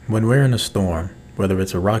When we're in a storm, whether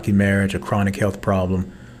it's a rocky marriage, a chronic health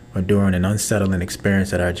problem, or during an unsettling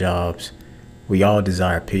experience at our jobs, we all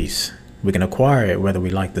desire peace. We can acquire it whether we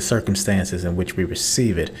like the circumstances in which we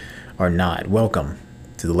receive it or not. Welcome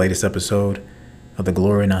to the latest episode of The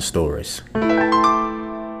Glory in Our Stories.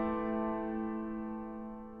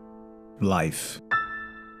 Life.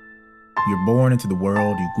 You're born into the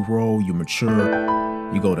world, you grow, you mature,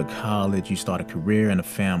 you go to college, you start a career and a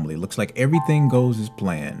family. Looks like everything goes as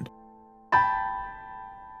planned.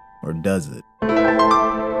 Or does it?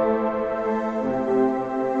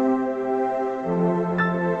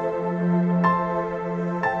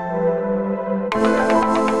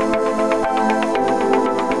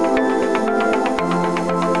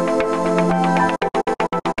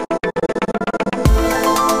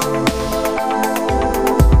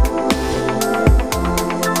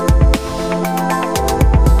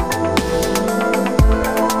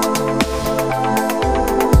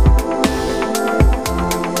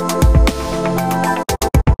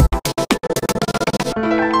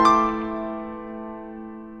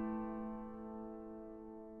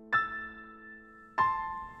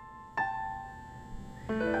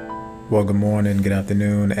 Well, good morning, good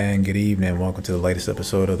afternoon, and good evening. Welcome to the latest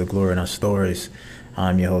episode of The Glory in Our Stories.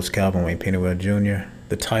 I'm your host, Calvin Wayne Pennywell Jr.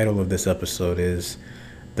 The title of this episode is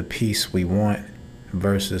The Peace We Want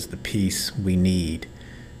versus the Peace We Need.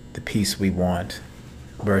 The peace we want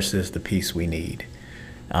versus the peace we need.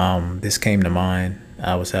 This came to mind.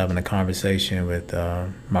 I was having a conversation with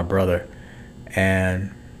my brother,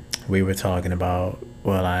 and we were talking about,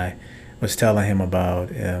 I was telling him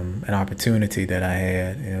about an opportunity that I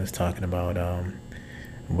had, and I was talking about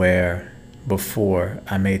where before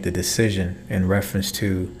I made the decision in reference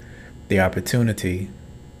to the opportunity,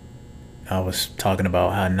 I was talking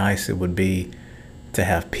about how nice it would be to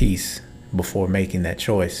have peace before making that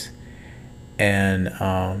choice. And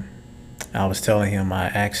I was telling him I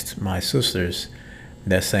asked my sisters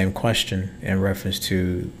that same question in reference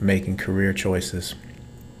to making career choices.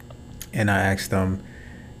 And I asked them,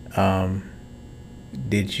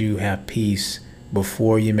 did you have peace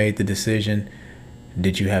before you made the decision?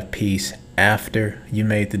 Did you have peace after you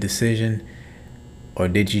made the decision? Or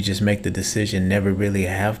did you just make the decision, never really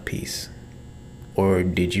have peace? Or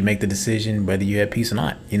did you make the decision whether you had peace or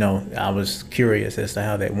not? You know, I was curious as to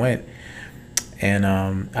how that went. And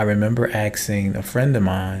I remember asking a friend of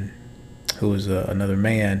mine who was another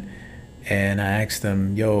man, and I asked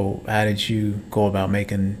him, how did you go about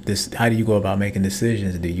making this? How do you go about making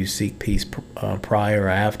decisions? Do you seek peace prior or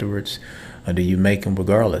afterwards, or do you make them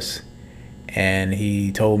regardless? And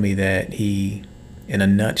he told me that he, in a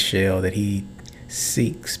nutshell, that he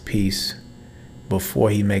seeks peace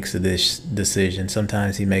before he makes this decision.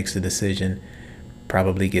 Sometimes he makes the decision,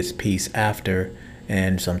 probably gets peace after,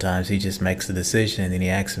 and sometimes he just makes the decision and then he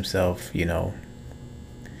asks himself,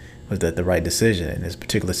 was that the right decision in this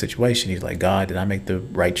particular situation? He's like, God, did I make the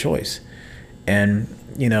right choice? And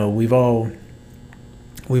we've all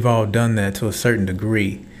done that to a certain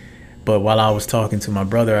degree. But while I was talking to my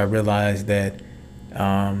brother, I realized that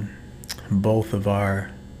both of our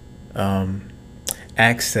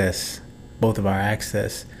access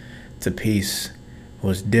to peace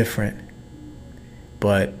was different,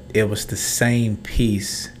 but it was the same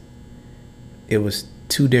peace. It was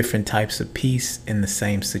two different types of peace in the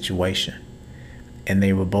same situation, and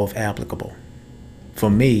they were both applicable. For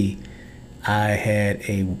me, I had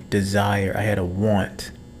a desire, I had a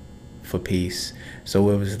want for peace. So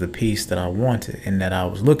it was the peace that I wanted and that I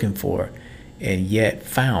was looking for and yet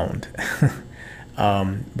found.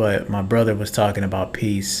 But my brother was talking about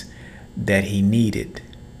peace that he needed,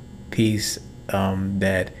 peace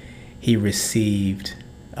that he received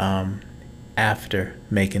after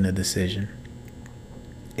making a decision,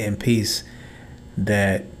 and peace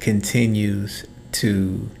that continues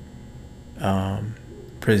to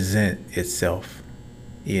present itself,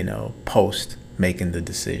 post making the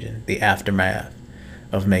decision, the aftermath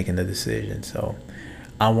of making the decision. So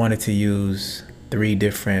I wanted to use three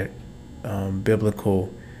different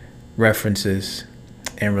biblical references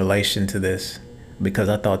in relation to this, because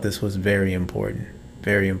I thought this was very important,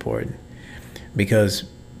 because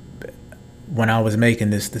when I was making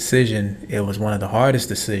this decision, it was one of the hardest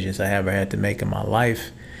decisions I ever had to make in my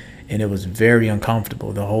life. And it was very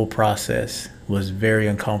uncomfortable. The whole process was very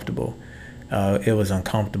uncomfortable. It was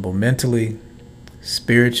uncomfortable mentally,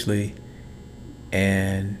 spiritually,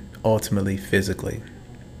 and ultimately physically.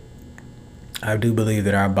 I do believe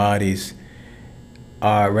that our bodies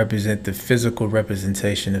represent the physical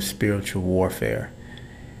representation of spiritual warfare.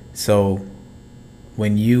 So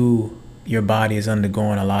when your body is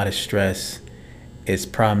undergoing a lot of stress it's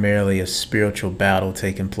primarily a spiritual battle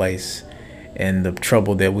taking place. And the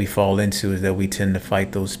trouble that we fall into is that we tend to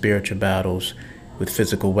fight those spiritual battles with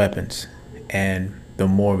physical weapons. And the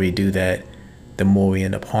more we do that, the more we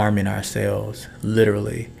end up harming ourselves,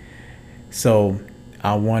 literally. So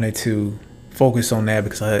I wanted to focus on that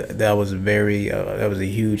because that was a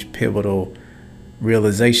huge pivotal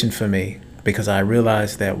realization for me, because I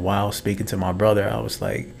realized that while speaking to my brother, I was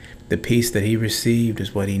like, the peace that he received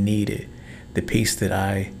is what he needed. The peace that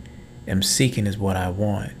I am seeking is what I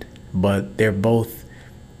want. But they're both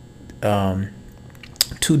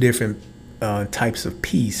two different types of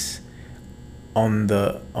peace on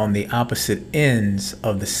the opposite ends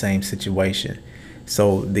of the same situation.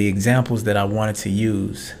 So the examples that I wanted to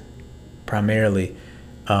use primarily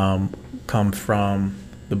come from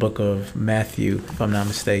the book of Matthew, if I'm not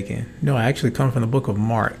mistaken. No, I actually come from the book of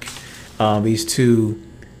Mark. These two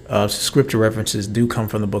scripture references do come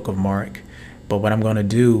from the book of Mark. But what I'm going to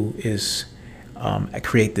do is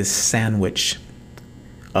create this sandwich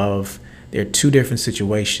of, there are two different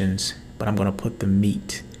situations, but I'm going to put the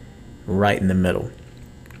meat right in the middle.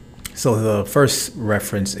 So the first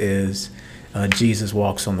reference is Jesus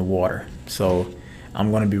walks on the water. So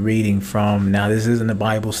I'm going to be reading from, now this isn't a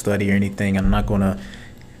Bible study or anything. I'm not going to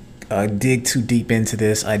dig too deep into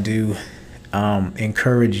this. I do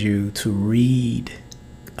encourage you to read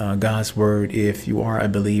God's word if you are a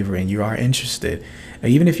believer and you are interested.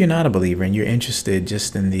 Even if you're not a believer and you're interested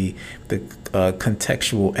just in the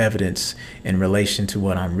contextual evidence in relation to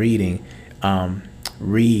what I'm reading,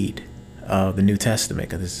 read the New Testament,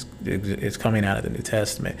 because it's coming out of the New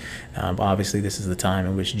Testament. Obviously, this is the time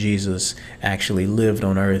in which Jesus actually lived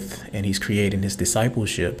on earth, and he's creating his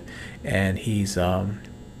discipleship, and he's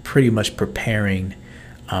pretty much preparing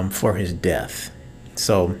for his death.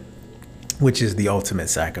 So, which is the ultimate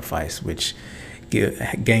sacrifice, which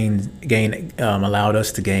allowed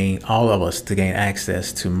us to gain, all of us to gain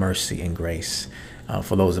access to mercy and grace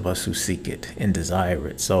for those of us who seek it and desire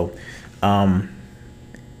it. So,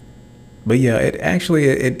 but yeah,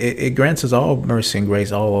 it grants us all mercy and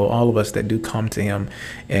grace, all of us that do come to him,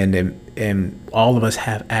 and all of us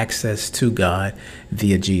have access to God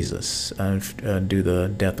via Jesus, due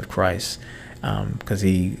the death of Christ, because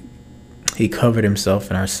he covered himself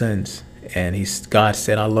in our sins. And God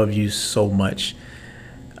said, I love you so much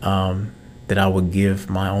that I will give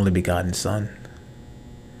my only begotten Son,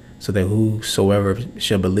 so that whosoever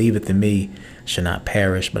shall believeth in me shall not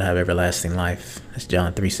perish but have everlasting life. That's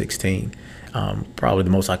John 3:16. Probably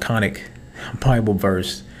the most iconic Bible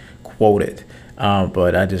verse quoted.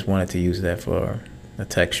 But I just wanted to use that for a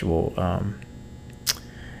textual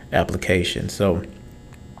application. So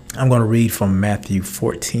I'm going to read from Matthew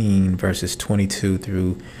 14, verses 22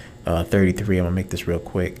 through 33. I'm gonna make this real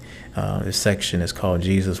quick. This section is called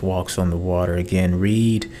Jesus Walks on the Water. Again,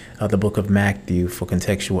 read the book of Matthew for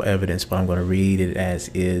contextual evidence, but I'm going to read it as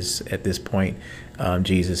is. At this point,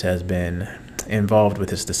 Jesus has been involved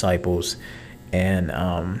with his disciples, and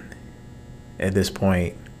at this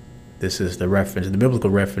point, this is the reference, the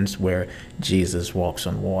biblical reference, where Jesus walks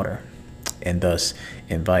on water, and thus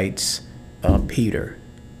invites Peter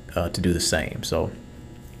to do the same. So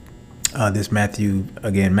this Matthew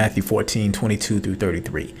 14, 22 through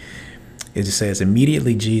 33. It just says,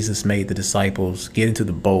 immediately Jesus made the disciples get into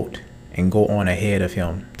the boat and go on ahead of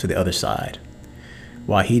him to the other side,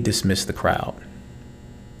 while he dismissed the crowd.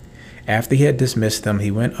 After he had dismissed them,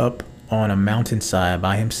 he went up on a mountainside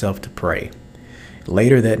by himself to pray.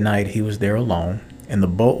 Later that night he was there alone, and the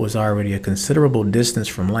boat was already a considerable distance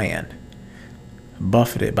from land,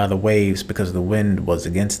 buffeted by the waves because the wind was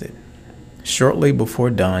against it. Shortly before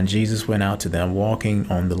dawn, Jesus went out to them walking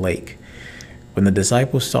on the lake. When the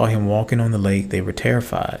disciples saw him walking on the lake, they were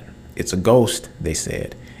terrified. It's a ghost, they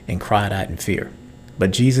said, and cried out in fear.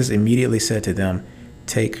 But Jesus immediately said to them,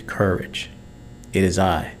 take courage. It is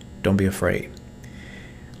I. Don't be afraid.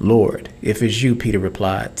 Lord, if it's you, Peter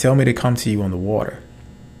replied, tell me to come to you on the water.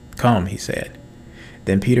 Come, he said.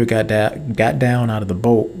 Then Peter got down out of the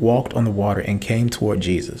boat, walked on the water, and came toward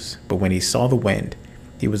Jesus. But when he saw the wind,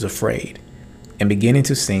 he was afraid, and beginning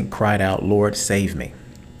to sink, cried out, Lord, save me.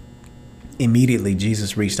 Immediately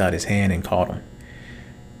Jesus reached out his hand and caught him.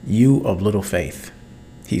 You of little faith,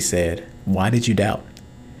 he said, why did you doubt?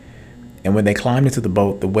 And when they climbed into the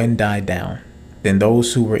boat, the wind died down. Then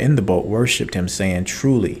those who were in the boat worshipped him, saying,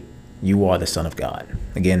 truly, you are the Son of God.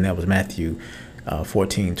 Again, that was Matthew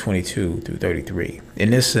 14, 22 through 33. In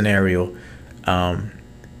this scenario,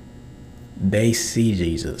 they see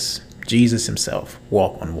Jesus himself,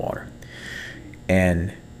 walk on water.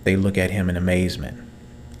 And they look at him in amazement.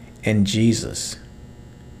 And Jesus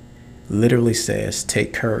literally says,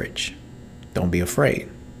 take courage. Don't be afraid.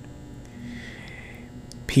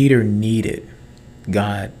 Peter needed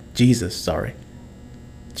Jesus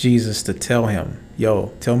to tell him,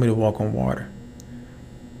 yo, tell me to walk on water.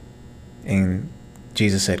 And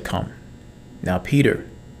Jesus said, come. Now, Peter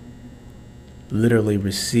literally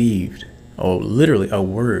received, a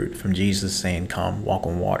word from Jesus saying, come, walk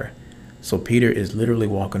on water. So Peter is literally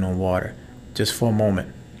walking on water just for a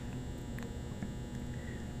moment.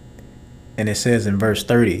 And it says in verse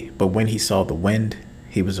 30, but when he saw the wind,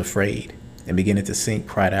 he was afraid and beginning to sink,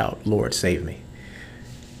 cried out, Lord, save me.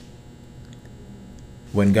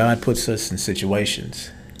 When God puts us in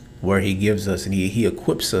situations where he gives us and he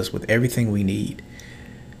equips us with everything we need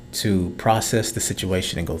to process the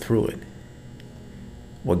situation and go through it,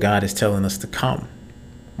 what God is telling us to come,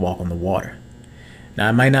 walk on the water. Now,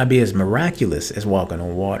 it might not be as miraculous as walking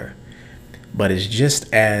on water, but it's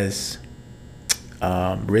just as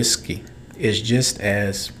risky. It's just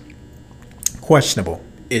as questionable.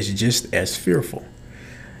 It's just as fearful.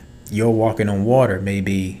 Your walking on water may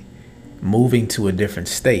be moving to a different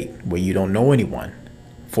state where you don't know anyone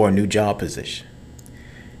for a new job position.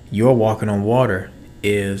 Your walking on water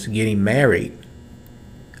is getting married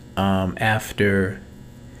after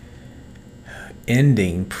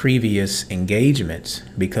ending previous engagements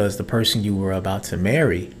because the person you were about to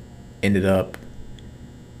marry ended up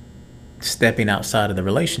stepping outside of the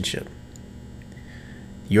relationship.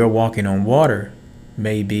 Your walking on water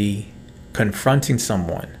may be confronting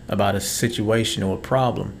someone about a situation or a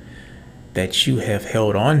problem that you have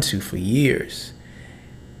held on to for years,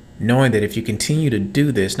 knowing that if you continue to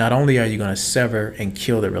do this, not only are you going to sever and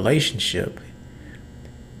kill the relationship,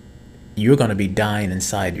 you're going to be dying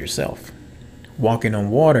inside yourself. Walking on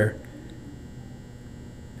water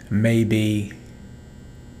may be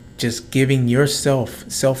just giving yourself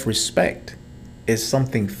self-respect. Is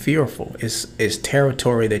something fearful. It's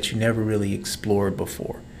territory that you never really explored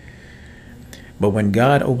before. But when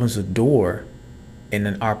God opens a door and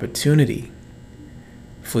an opportunity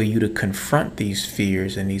for you to confront these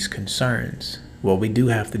fears and these concerns, what we do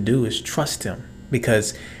have to do is trust him,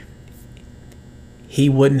 because he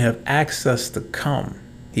wouldn't have asked us to come.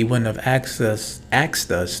 He wouldn't have asked us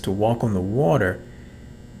to walk on the water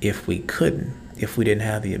if we couldn't, if we didn't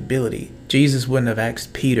have the ability. Jesus wouldn't have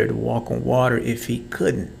asked Peter to walk on water if he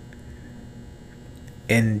couldn't.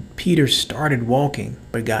 And Peter started walking,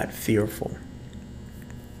 but got fearful.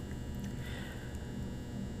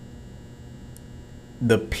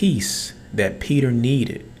 The peace that Peter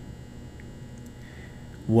needed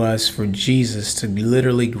was for Jesus to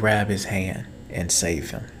literally grab his hand and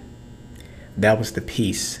save him. That was the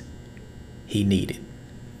peace he needed.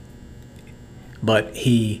 But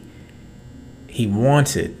he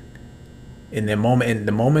wanted, in the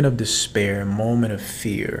moment of despair, moment of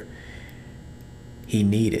fear, he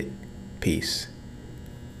needed peace.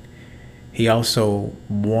 He also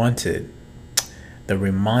wanted the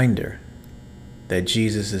reminder that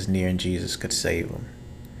Jesus is near and Jesus could save him.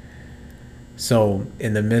 So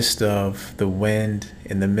in the midst of the wind,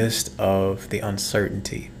 in the midst of the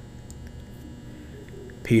uncertainty,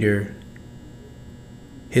 Peter,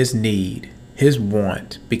 his need, his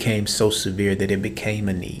want became so severe that it became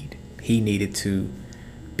a need. He needed to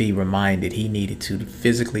be reminded. He needed to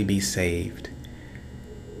physically be saved.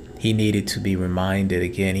 He needed to be reminded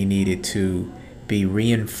again. He needed to be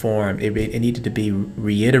reinformed. It needed to be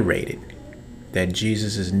reiterated that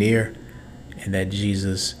Jesus is near and that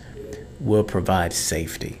Jesus will provide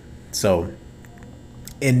safety. So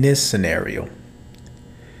in this scenario,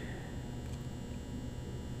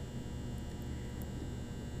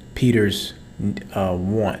 Peter's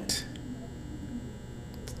want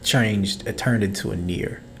changed into a need.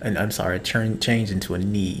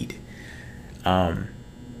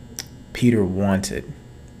 Peter wanted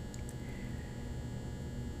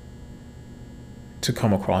to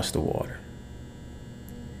come across the water.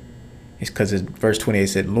 It's because verse 28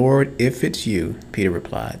 said, Lord, if it's you, Peter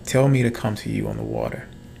replied, tell me to come to you on the water.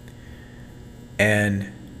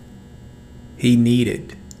 And he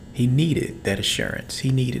needed that assurance.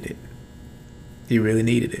 He needed it. He really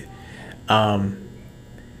needed it. And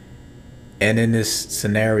in this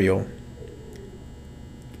scenario,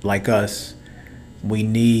 like us, we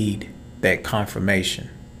need that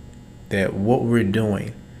confirmation that what we're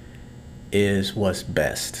doing is what's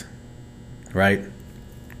best, right?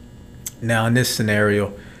 Now, in this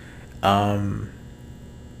scenario,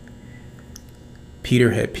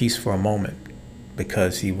 Peter had peace for a moment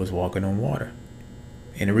because he was walking on water.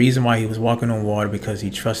 And the reason why he was walking on water, because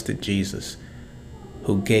he trusted Jesus,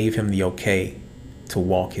 who gave him the okay to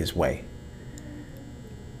walk his way.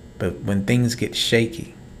 But when things get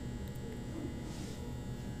shaky,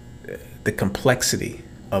 the complexity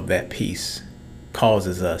of that peace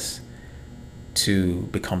causes us to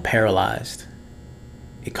become paralyzed.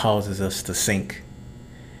 It causes us to sink.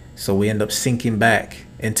 So we end up sinking back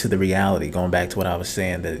into the reality, going back to what I was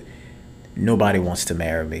saying, that nobody wants to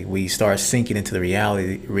marry me. We start sinking into the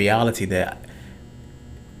reality that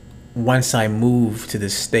once I move to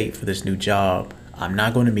this state for this new job, I'm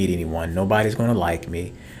not going to meet anyone. Nobody's going to like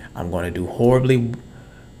me. I'm going to do horribly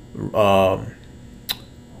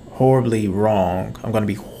wrong. I'm going to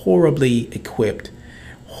be horribly equipped,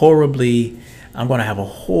 I'm going to have a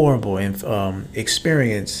horrible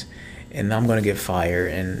experience, and I'm going to get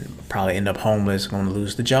fired and probably end up homeless, going to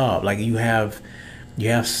lose the job. Like you have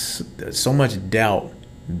so much doubt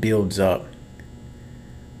builds up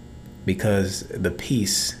because the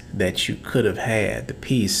peace that you could have had, the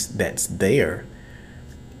peace that's there,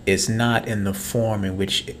 is not in the form in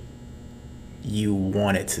which you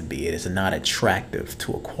want it to be. It is not attractive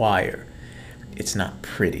to acquire. It's not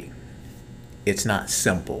pretty. It's not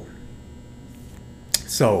simple.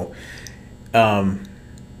 So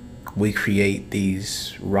we create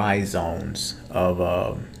these rhizomes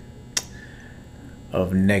of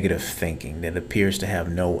negative thinking that appears to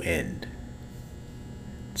have no end.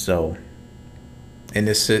 So in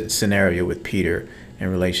this scenario with Peter in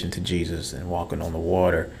relation to Jesus and walking on the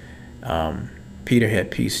water, Peter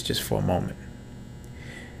had peace just for a moment.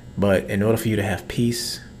 But in order for you to have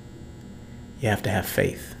peace, you have to have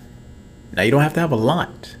faith. Now, you don't have to have a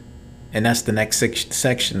lot. And that's the next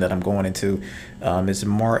section that I'm going into. It's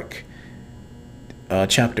Mark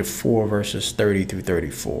chapter 4, verses 30 through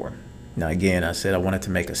 34. Now, again, I said I wanted to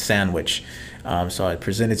make a sandwich. So I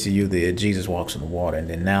presented to you the Jesus walks on the water. And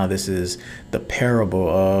then now this is the parable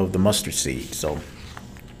of the mustard seed. So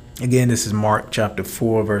again, this is Mark chapter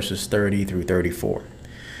 4, verses 30 through 34.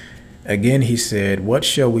 Again, he said, "What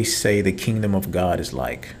shall we say the kingdom of God is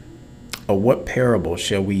like? Or what parable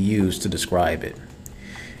shall we use to describe it?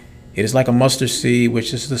 It is like a mustard seed,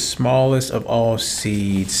 which is the smallest of all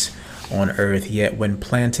seeds on earth, yet when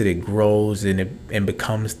planted it grows and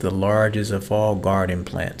becomes the largest of all garden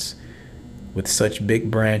plants, with such big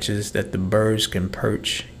branches that the birds can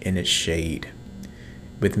perch in its shade."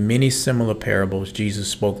 With many similar parables, Jesus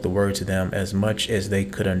spoke the word to them as much as they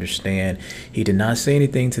could understand. He did not say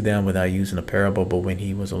anything to them without using a parable, but when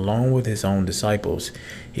he was alone with his own disciples,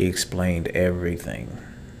 he explained everything.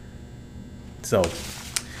 So,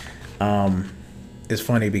 it's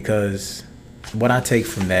funny because what I take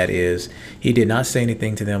from that is he did not say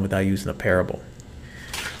anything to them without using a parable.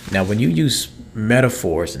 Now, when you use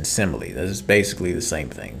metaphors and similes, this is basically the same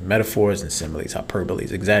thing. Metaphors and similes,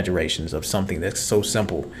 hyperboles, exaggerations of something that's so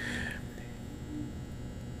simple.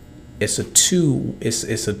 It's a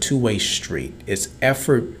two-way street. It's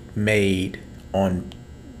effort made on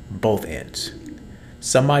both ends.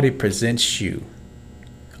 Somebody presents you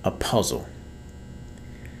a puzzle.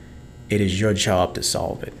 It is your job to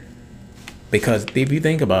solve it. Because if you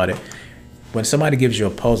think about it, when somebody gives you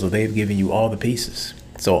a puzzle, they've given you all the pieces.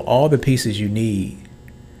 So all the pieces you need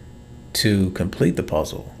to complete the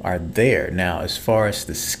puzzle are there. Now, as far as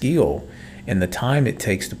the skill and the time it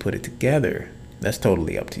takes to put it together, that's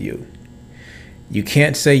totally up to you. You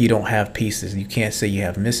can't say you don't have pieces. You can't say you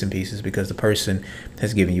have missing pieces because the person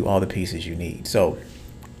has given you all the pieces you need. So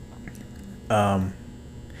God,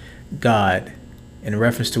 in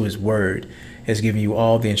reference to his word, has given you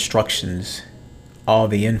all the instructions, all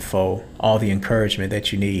the info, all the encouragement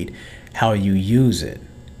that you need. How you use it,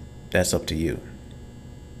 that's up to you.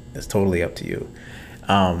 That's totally up to you.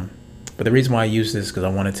 But the reason why I use this is because I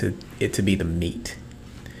wanted it to be the meat.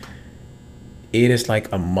 It is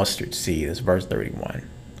like a mustard seed, it's verse 31,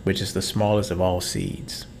 which is the smallest of all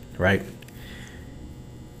seeds, right?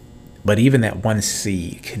 But even that one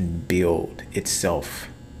seed can build itself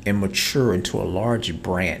and mature into a large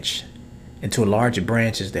branch, into larger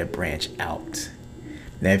branches that branch out.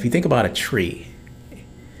 Now, if you think about a tree,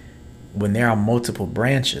 when there are multiple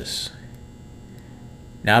branches,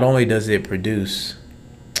 not only does it produce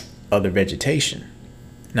other vegetation,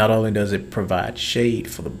 not only does it provide shade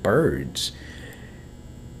for the birds,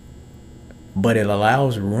 but it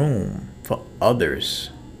allows room for others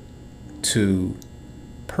to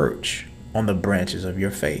perch on the branches of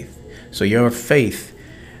your faith. So your faith,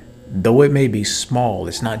 though it may be small,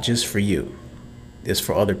 it's not just for you, it's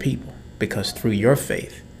for other people, because through your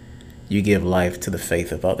faith, you give life to the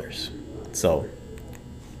faith of others. So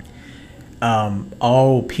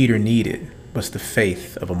all Peter needed was the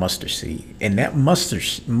faith of a mustard seed. And that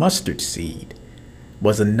mustard seed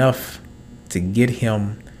was enough to get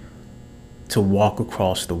him to walk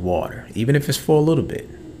across the water, even if it's for a little bit.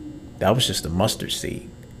 That was just a mustard seed.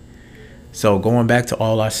 So going back to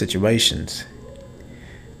all our situations,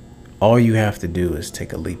 all you have to do is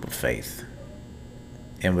take a leap of faith.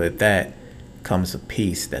 And with that comes a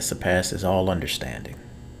peace that surpasses all understanding.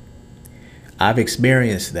 I've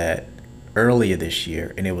experienced that earlier this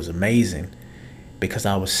year, and it was amazing because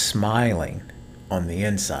I was smiling on the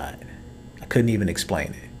inside. I couldn't even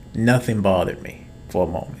explain it. Nothing bothered me for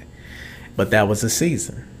a moment. But that was a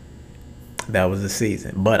season. That was a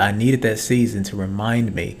season. But I needed that season to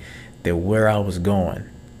remind me that where I was going,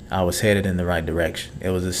 I was headed in the right direction. It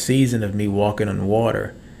was a season of me walking on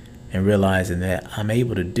water and realizing that I'm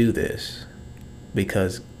able to do this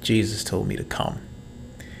because Jesus told me to come.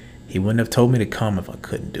 He wouldn't have told me to come if I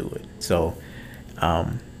couldn't do it. So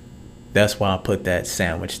that's why I put that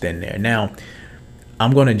sandwiched in there. Now,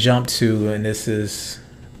 I'm going to jump to, and this is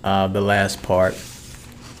the last part.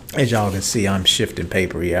 As y'all can see, I'm shifting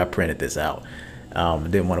paper here. I printed this out. I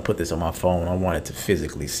didn't want to put this on my phone. I wanted to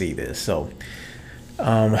physically see this. So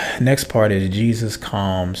next part is Jesus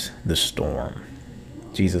calms the storm.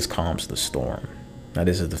 Jesus calms the storm. Now,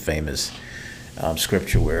 this is the famous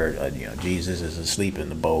scripture where Jesus is asleep in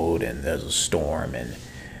the boat and there's a storm,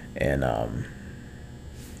 and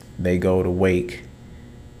they go to wake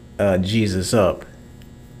Jesus up,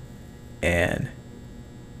 and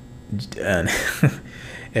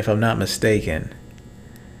if I'm not mistaken,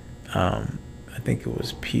 I think it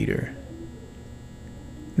was Peter.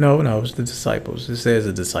 No, it was the disciples. It says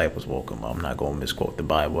the disciples woke him up. I'm not going to misquote the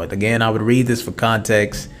Bible. Again, I would read this for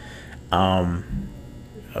context.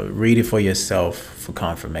 Read it for yourself for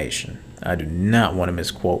confirmation. I do not want to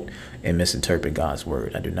misquote and misinterpret God's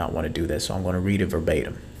word. I do not want to do that, so I'm going to read it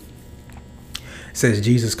verbatim. It says,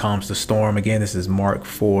 Jesus calms the storm. Again, this is Mark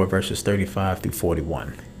 4, verses 35 through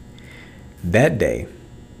 41. That day,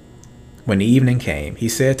 when the evening came, he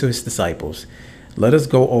said to his disciples, "Let us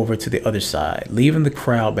go over to the other side." Leaving the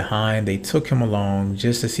crowd behind, they took him along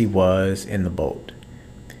just as he was in the boat.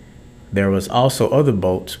 There was also other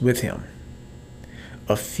boats with him.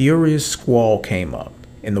 A furious squall came up,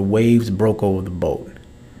 and the waves broke over the boat,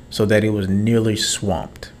 so that it was nearly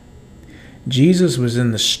swamped. Jesus was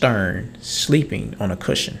in the stern, sleeping on a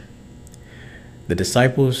cushion. The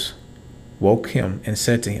disciples woke him and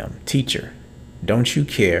said to him, "Teacher, don't you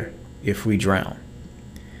care if we drown?"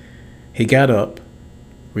 He got up,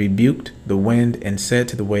 rebuked the wind, and said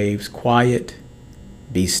to the waves, "Quiet,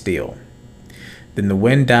 be still." Then the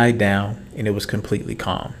wind died down, and it was completely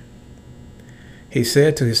calm. He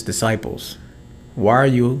said to his disciples, "Why are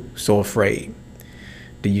you so afraid?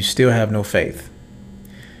 Do you still have no faith?"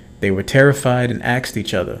 They were terrified and asked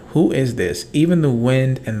each other, "Who is this? Even the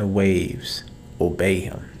wind and the waves obey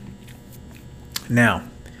him." Now,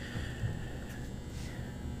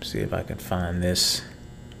 see if I can find this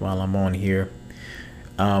while I'm on here.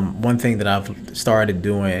 One thing that I've started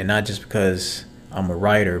doing, and not just because I'm a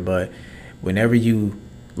writer, but whenever you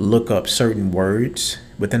look up certain words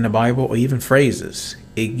within the Bible or even phrases,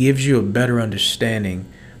 it gives you a better understanding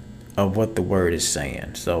of what the word is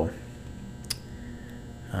saying. So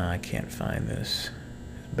I can't find this.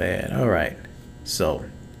 It's bad. All right. So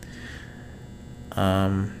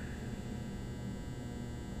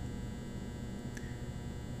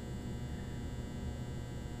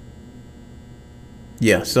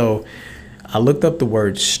yeah, so I looked up the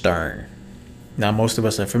word stern. Now, most of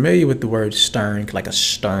us are familiar with the word stern, like a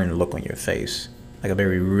stern look on your face, like a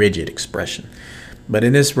very rigid expression. But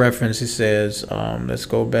in this reference, it says, let's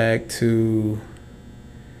go back to,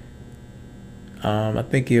 I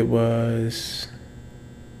think it was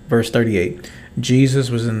verse 38. Jesus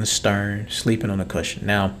was in the stern, sleeping on a cushion.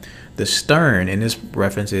 Now, the stern in this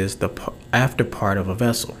reference is the after part of a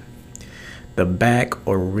vessel, the back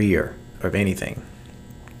or rear of anything.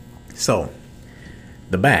 So,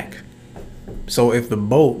 the back. So if the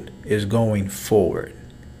boat is going forward,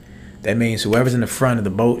 that means whoever's in the front of the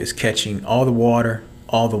boat is catching all the water,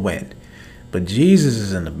 all the wind. But Jesus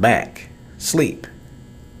is in the back, asleep,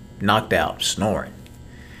 knocked out, snoring.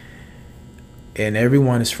 And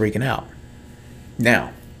everyone is freaking out.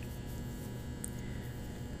 Now,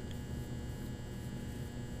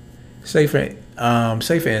 say for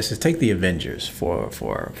instance, take the Avengers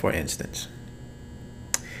for instance.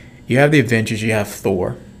 You have the Avengers, you have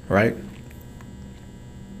Thor, right?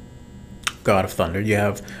 God of Thunder. You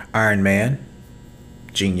have Iron Man,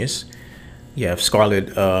 genius. You have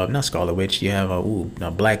not Scarlet Witch. You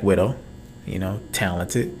have Black Widow,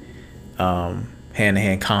 talented.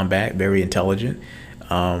 Hand-to-hand combat, very intelligent.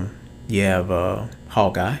 You have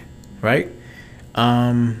Hawkeye, right?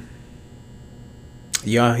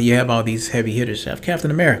 You have all these heavy hitters. You have Captain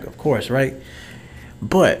America, of course, right?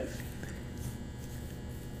 But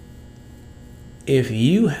If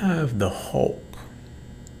you have the Hulk,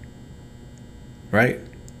 right?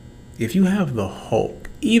 If you have the Hulk,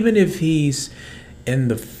 even if he's in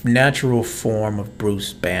the natural form of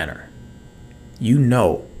Bruce Banner, you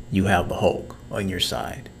know you have the Hulk on your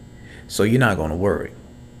side. So you're not going to worry.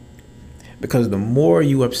 Because the more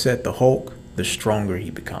you upset the Hulk, the stronger he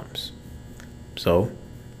becomes. So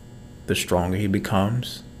the stronger he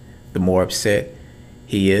becomes, the more upset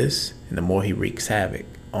he is, and the more he wreaks havoc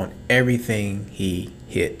on everything he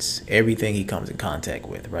hits, everything he comes in contact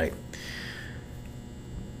with, right?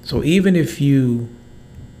 So even if you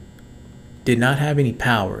did not have any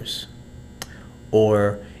powers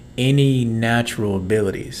or any natural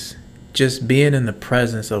abilities, just being in the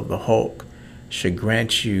presence of the Hulk should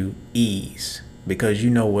grant you ease, because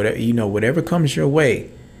whatever comes your way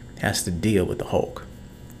has to deal with the Hulk.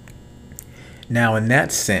 Now, in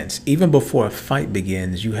that sense, even before a fight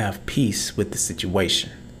begins, you have peace with the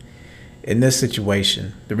situation. In this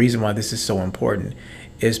situation, the reason why this is so important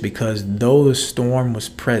is because though the storm was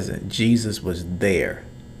present, Jesus was there,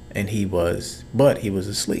 and he was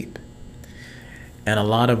asleep. And a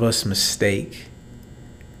lot of us mistake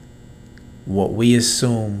what we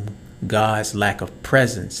assume God's lack of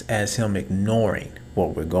presence as him ignoring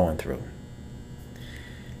what we're going through.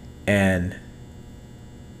 And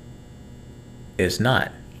it's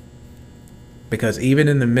not. Because even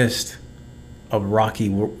in the midst of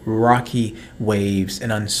rocky waves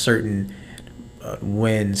and uncertain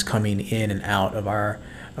winds coming in and out of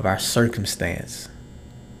our circumstance,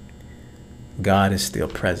 God is still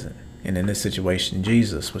present. And in this situation,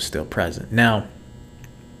 Jesus was still present. Now,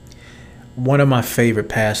 one of my favorite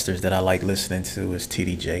pastors that I like listening to is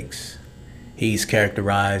T.D. Jakes. He's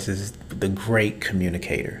characterized as the great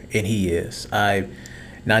communicator, and he is.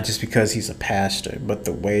 Not just because he's a pastor, but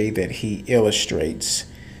the way that he illustrates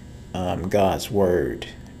God's word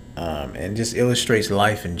and just illustrates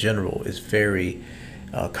life in general is very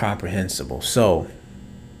comprehensible. So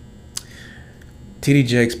T.D.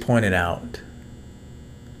 Jakes pointed out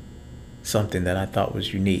something that I thought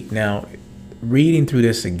was unique. Now, reading through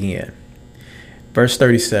this again, verse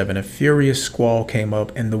 37, a furious squall came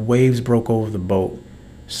up and the waves broke over the boat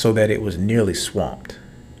so that it was nearly swamped.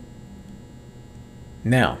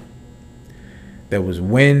 Now, there was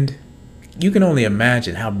wind. You can only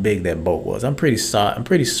imagine how big that boat was. I'm pretty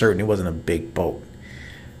certain it wasn't a big boat.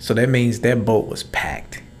 So that means that boat was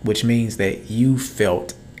packed, which means that you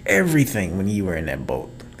felt everything when you were in that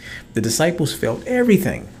boat. The disciples felt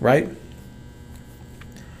everything, right?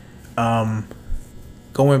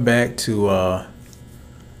 Going back to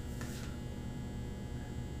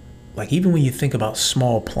like even when you think about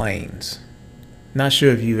small planes, not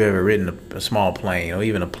sure if you've ever ridden a small plane or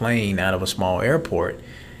even a plane out of a small airport,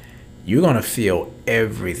 you're going to feel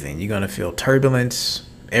everything. You're going to feel turbulence,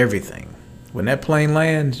 everything. When that plane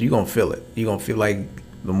lands, you're going to feel it. You're going to feel like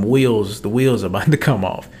the wheels are about to come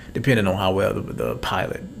off, depending on how well the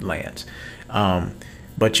pilot lands.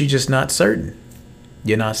 But you're just not certain.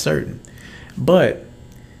 You're not certain. But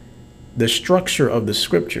the structure of the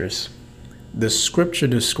scriptures, the scripture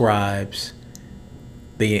describes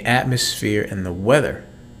the atmosphere and the weather,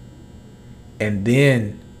 and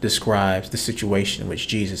then describes the situation in which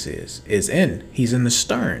Jesus is in. He's in the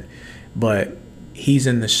stern, but he's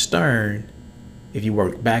in the stern. If you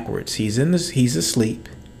work backwards, he's asleep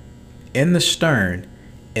in the stern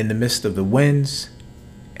in the midst of the winds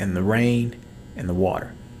and the rain and the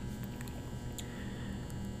water.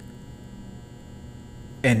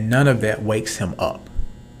 And none of that wakes him up.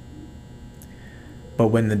 But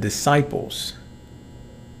when the disciples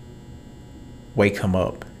wake him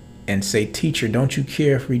up and say, "Teacher, don't you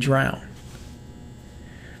care if we drown?"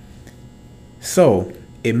 So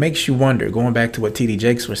it makes you wonder, going back to what T.D.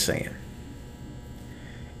 Jakes was saying,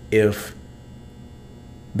 if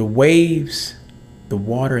the waves, the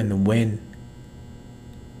water, and the wind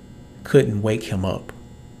couldn't wake him up,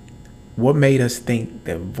 what made us think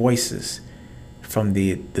that voices from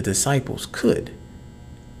the disciples could?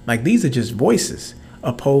 Like, these are just voices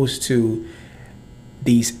opposed to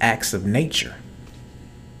these acts of nature.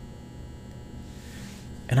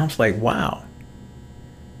 And I was like, wow.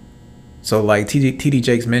 So like T.D.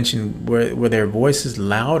 Jakes mentioned, were their voices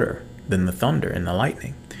louder than the thunder and the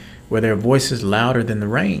lightning? Were their voices louder than the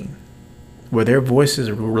rain? Were their voices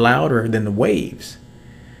louder than the waves?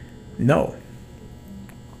 No.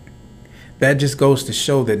 That just goes to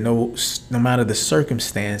show that no matter the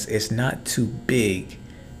circumstance, it's not too big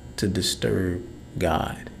to disturb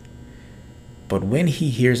God. But when he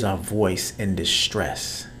hears our voice in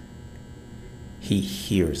distress, he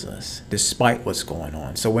hears us despite what's going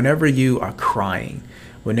on. So whenever you are crying,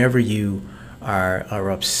 whenever you are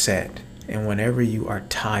upset, And whenever you are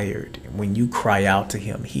tired, when you cry out to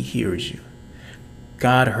him, he hears you.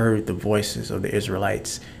 God heard the voices of the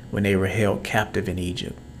Israelites when they were held captive in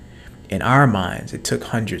Egypt. In our minds, it took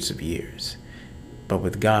hundreds of years. But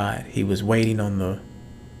with God, he was waiting on the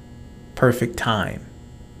perfect time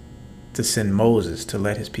to send Moses to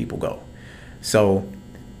let his people go. So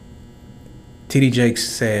T.D. Jakes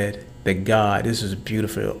said that God, this is a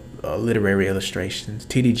beautiful literary illustration.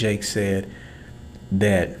 T.D. Jakes said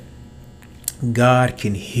that God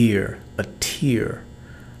can hear a tear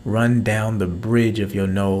run down the bridge of your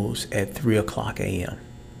nose at 3 o'clock a.m.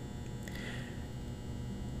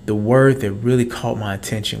 The word that really caught my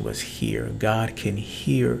attention was hear. God can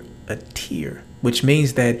hear a tear, which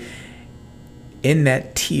means that in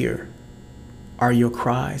that tear are your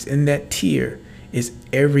cries. In that tear is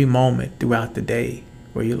every moment throughout the day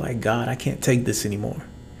where you're like, God, I can't take this anymore.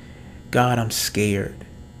 God, I'm scared.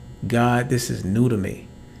 God, this is new to me.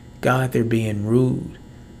 God, they're being rude.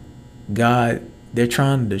 God, they're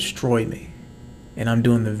trying to destroy me, and I'm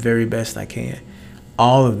doing the very best I can.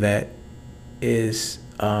 All of that is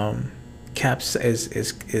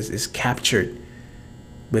captured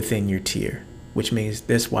within your tear, which means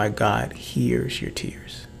that's why God hears your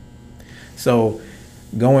tears. So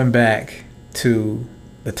going back to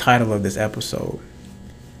the title of this episode,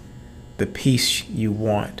 the peace you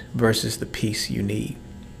want versus the peace you need.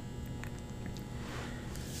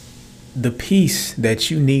 The peace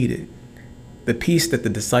that you needed, the peace that the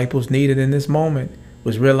disciples needed in this moment,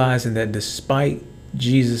 was realizing that despite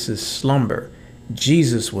Jesus' slumber,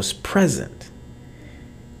 Jesus was present.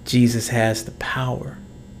 Jesus has the power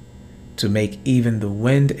to make even the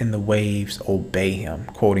wind and the waves obey him.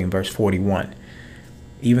 Quoting verse 41,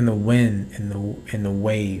 even the wind and the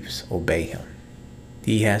waves obey him.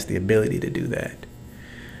 He has the ability to do that.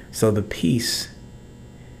 So the peace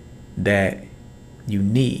that you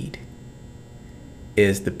need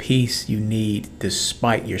is the peace you need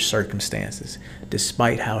despite your circumstances,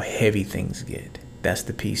 despite how heavy things get. That's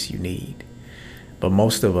the peace you need. But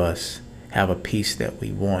most of us have a peace that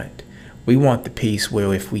we want. We want the peace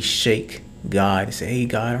where if we shake God and say, hey,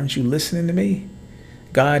 God, aren't you listening to me?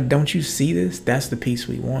 God, don't you see this? That's the peace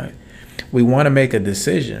we want. We want to make a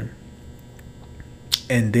decision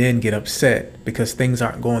and then get upset because things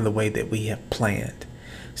aren't going the way that we have planned.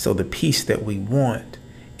 So the peace that we want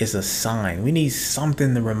is a sign. We need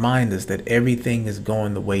something to remind us that everything is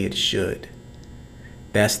going the way it should.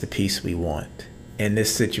 That's the peace we want. In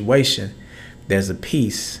this situation, there's a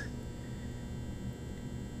peace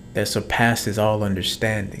that surpasses all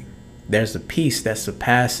understanding. There's a peace that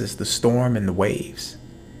surpasses the storm and the waves.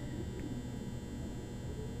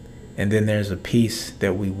 And then there's a peace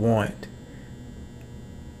that we want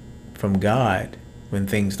from God when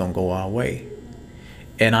things don't go our way.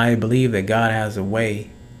 And I believe that God has a way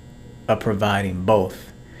of providing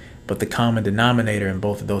both. But the common denominator in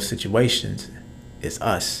both of those situations is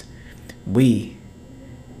us.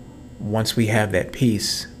 Once we have that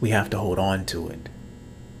peace, we have to hold on to it.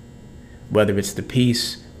 Whether it's the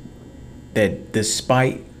peace that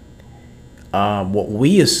despite what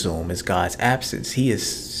we assume is God's absence, he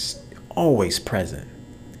is always present.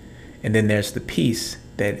 And then there's the peace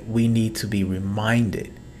that we need to be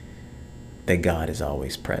reminded that God is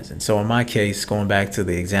always present. So in my case, going back to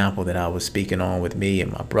the example that I was speaking on with me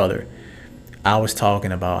and my brother, I was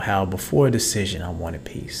talking about how before a decision, I wanted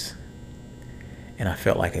peace. And I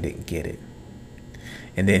felt like I didn't get it.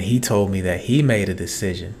 And then he told me that he made a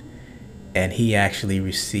decision and he actually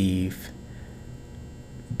received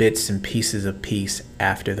bits and pieces of peace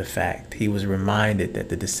after the fact. He was reminded that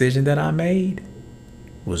the decision that I made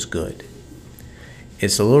was good.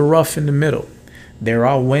 It's a little rough in the middle. There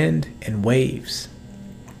are wind and waves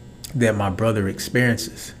that my brother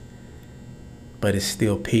experiences, but it's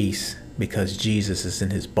still peace because Jesus is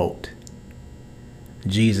in his boat.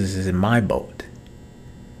 Jesus is in my boat.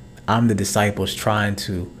 I'm the disciples trying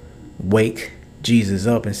to wake Jesus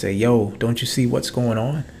up and say, yo, don't you see what's going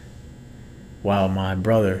on? While my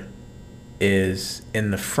brother is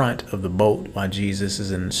in the front of the boat while Jesus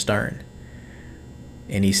is in the stern.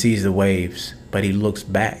 And he sees the waves, but he looks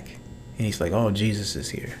back and he's like, oh, Jesus is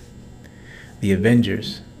here. The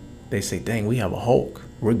Avengers, they say, dang, we have a Hulk.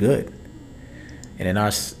 We're good. And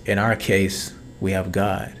in our case, we have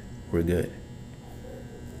God. We're good.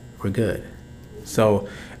 We're good. So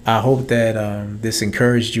I hope that this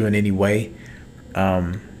encouraged you in any way.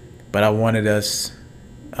 But I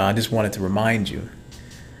just wanted to remind you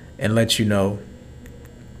and let you know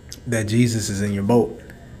that Jesus is in your boat.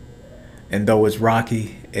 And though it's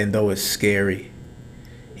rocky and though it's scary,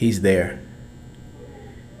 he's there.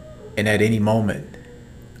 And at any moment,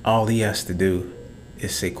 all he has to do it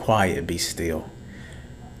say, quiet, be still.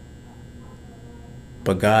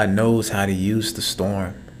 But God knows how to use the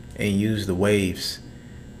storm and use the waves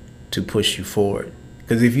to push you forward.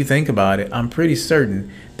 Because if you think about it, I'm pretty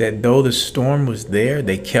certain that though the storm was there,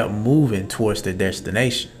 they kept moving towards their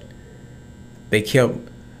destination. They kept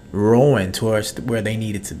rowing towards where they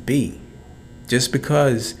needed to be. Just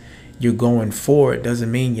because you're going forward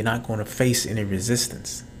doesn't mean you're not going to face any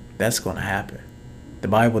resistance. That's going to happen. The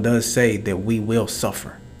Bible does say that we will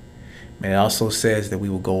suffer. And it also says that we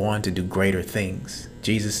will go on to do greater things.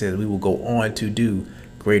 Jesus says we will go on to do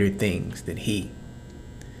greater things than he.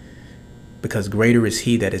 Because greater is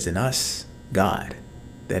he that is in us, God,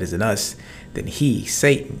 that is in us, than he,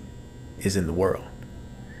 Satan, is in the world.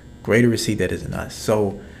 Greater is he that is in us.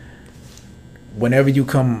 So whenever you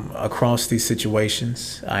come across these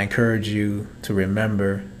situations, I encourage you to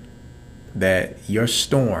remember that your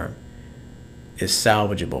storm is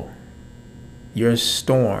salvageable. Your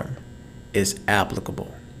storm is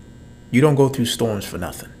applicable. You don't go through storms for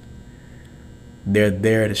nothing. They're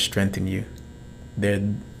there to strengthen you. They're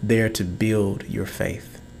there to build your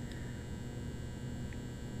faith.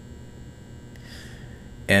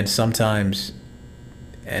 And sometimes,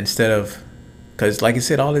 instead of, because like I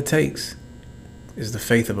said, all it takes is the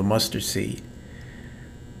faith of a mustard seed.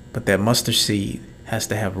 But that mustard seed has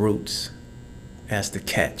to have roots. It has to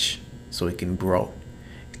catch so it can grow.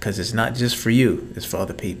 Because it's not just for you, it's for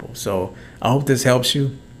other people. So I hope this helps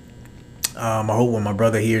you. I hope when my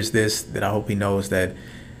brother hears this, that I hope he knows that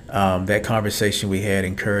that conversation we had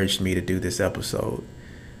encouraged me to do this episode.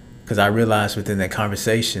 Because I realized within that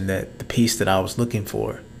conversation that the peace that I was looking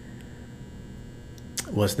for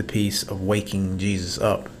was the peace of waking Jesus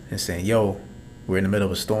up and saying, yo, we're in the middle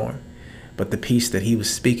of a storm. But the peace that he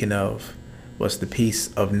was speaking of was the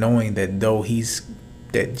peace of knowing that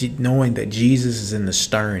knowing that Jesus is in the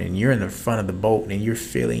stern and you're in the front of the boat and you're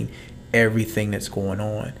feeling everything that's going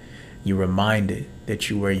on, you're reminded that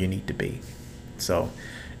you're where you need to be. So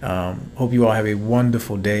hope you all have a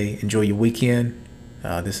wonderful day. Enjoy your weekend.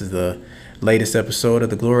 This is the latest episode of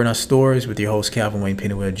The Glory in Our Stories with your host, Calvin Wayne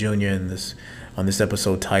Pennywell Jr. On this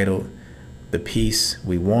episode titled, The Peace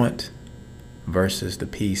We Want versus the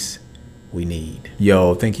Peace We Need.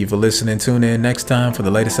 Yo, thank you for listening. Tune in next time for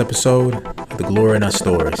the latest episode of The Glory in Our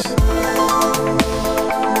Stories.